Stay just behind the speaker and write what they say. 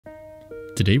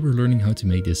Today we're learning how to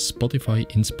make this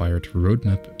Spotify-inspired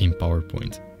roadmap in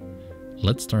PowerPoint.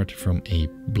 Let's start from a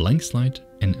blank slide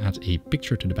and add a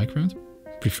picture to the background,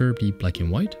 preferably black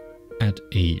and white. Add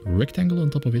a rectangle on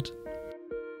top of it.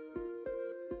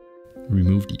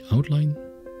 Remove the outline,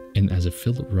 and as a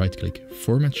fill, right-click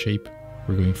Format Shape.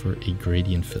 We're going for a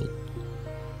gradient fill.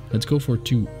 Let's go for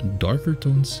two darker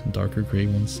tones, darker gray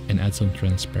ones, and add some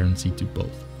transparency to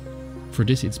both. For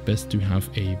this, it's best to have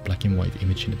a black and white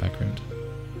image in the background.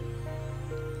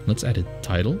 Let's add a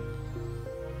title,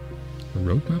 a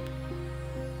roadmap,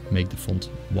 make the font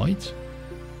white,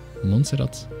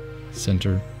 Montserrat,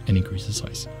 center, and increase the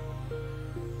size.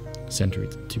 Center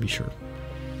it to be sure.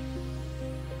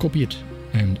 Copy it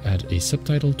and add a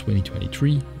subtitle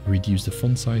 2023, reduce the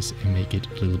font size and make it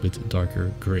a little bit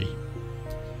darker gray.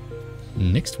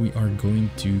 Next we are going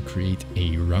to create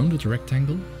a rounded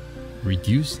rectangle,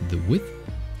 reduce the width,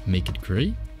 make it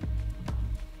gray,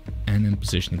 and then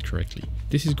position it correctly.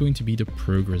 This is going to be the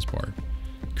progress bar.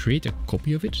 Create a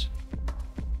copy of it,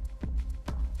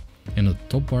 and at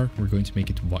the top bar we're going to make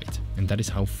it white, and that is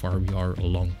how far we are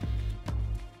along.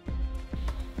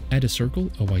 Add a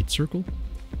circle, a white circle,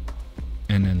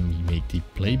 and then we make the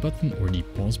play button or the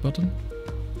pause button.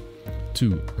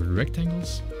 Two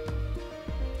rectangles,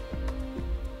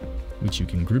 which you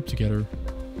can group together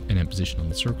and then position on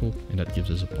the circle, and that gives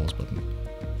us a pause button.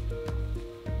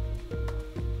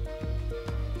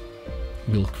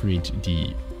 We'll create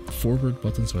the forward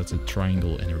button, so it's a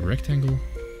triangle and a rectangle.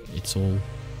 It's all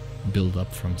built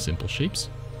up from simple shapes.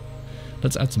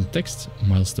 Let's add some text.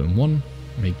 Milestone 1,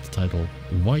 make the title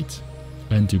white,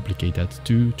 and duplicate that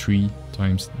 2-3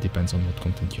 times, depends on what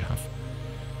content you have.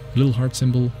 A little heart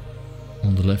symbol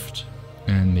on the left,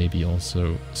 and maybe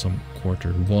also some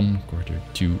Q1,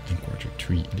 Q2, and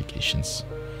Q3 indications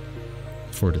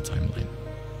for the timeline.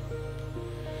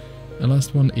 The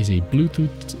last one is a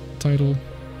Bluetooth title.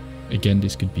 Again,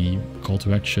 this could be a call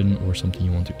to action or something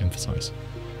you want to emphasize.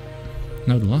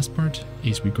 Now the last part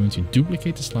is we're going to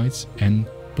duplicate the slides and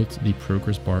put the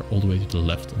progress bar all the way to the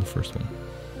left on the first one.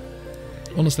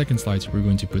 On the second slide, we're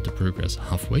going to put the progress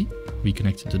halfway. We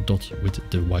connect the dot with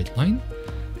the white line.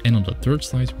 And on the third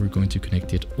slide, we're going to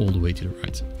connect it all the way to the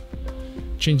right.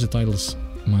 Change the titles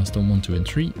milestone 1, 2, and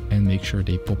 3 and make sure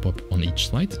they pop up on each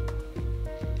slide.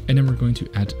 And then we're going to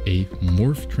add a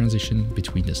morph transition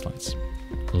between the slides.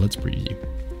 Let's preview.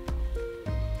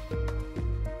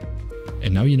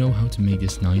 And now you know how to make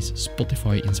this nice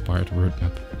Spotify-inspired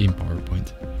roadmap in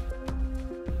PowerPoint.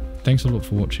 Thanks a lot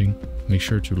for watching. Make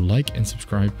sure to like and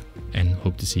subscribe, and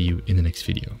hope to see you in the next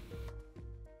video.